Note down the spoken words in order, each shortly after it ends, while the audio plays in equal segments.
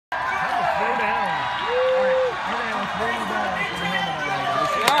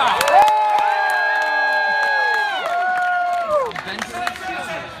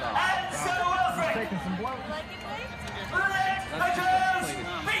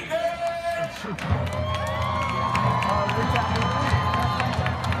It's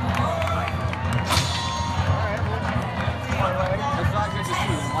not good to see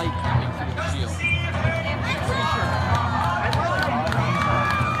the light coming through the shield. Pretty sure.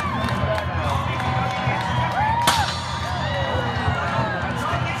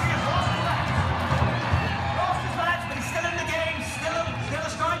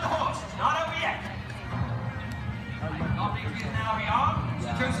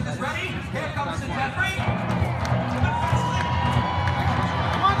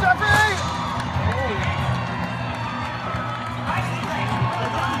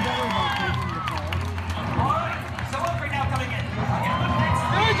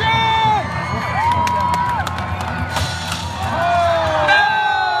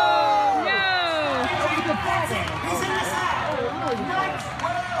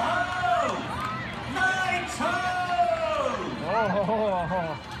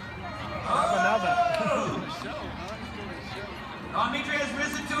 Dimitri has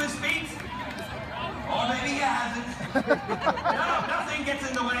risen to his feet. Or maybe he hasn't. No, nothing gets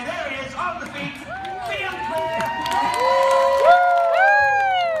in the way. There he is, on the feet. Field clear.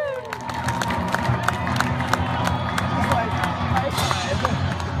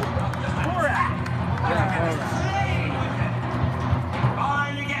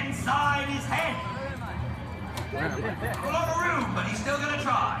 Trying to get inside his head. A lot of room, but he's still going to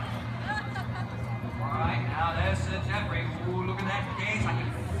try. Alright, now there's Sir Jeffrey. Ooh, look at that gaze. I can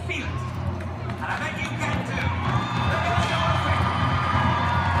feel it. And I bet you can too. Look at the offering.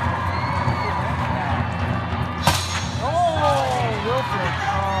 Oh, Wilfred.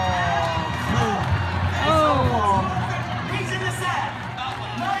 Oh. He's in the set.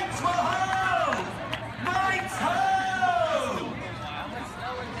 Knights will hold. Knights hold.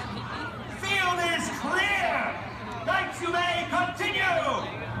 Field is clear. Knights, you may continue.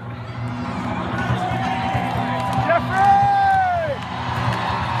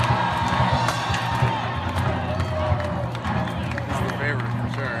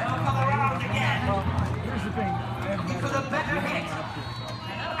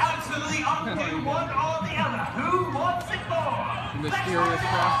 Absolutely up to one or the other. Who wants it more? Mysterious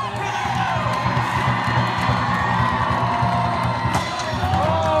crossbow. Oh,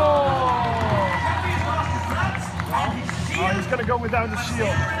 he's gonna go without the shield.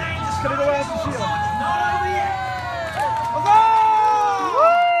 He's gonna go without the shield. Not over yet.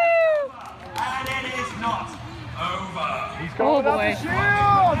 And it is not over. He's going without the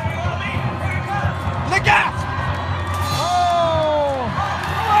shield. Look out!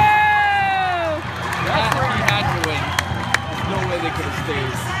 No way they could have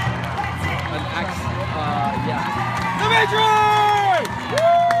stayed. An X, yeah. Dimitri! Woo!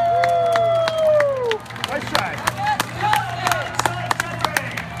 Nice try.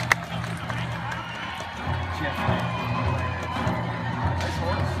 Nice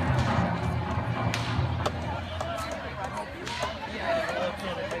horse.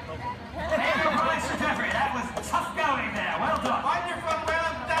 Sir Jeffrey, that was tough going there. Well done. Wonderful,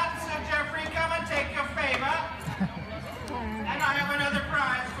 well done, Sir Jeffrey. Come and take your favor. And I have another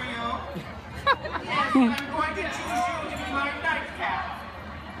prize for you. Yes, I'm going to choose you to be my nightcap.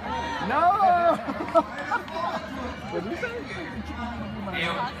 No! What did you say?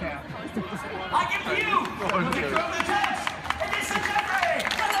 I give you the victor of the test. It is Sir Jeffrey.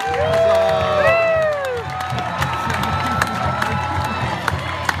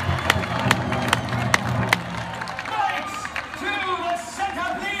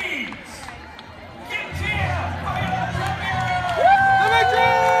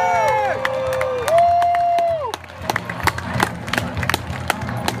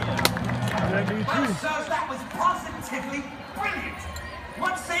 Sirs, that was positively brilliant.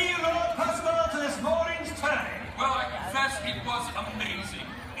 What say you, Lord Percival, to this morning's tourney? Well, I confess it was amazing.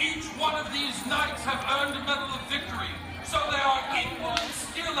 Each one of these knights have earned a medal of victory, so they are equal in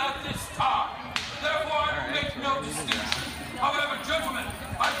skill at this time. Therefore, I will make no distinction. However, gentlemen,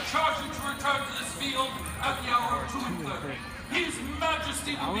 I charge you to return to this field at the hour of 2:30. His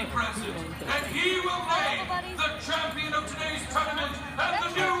Majesty will be present, and he will name the champion of today's tournament and the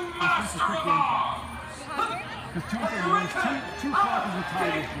new Master of Arms. Because 2 o'clock is a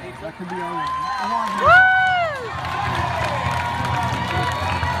tie issue. That could be our one.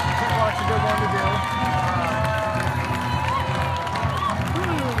 2 o'clock's a good one to do.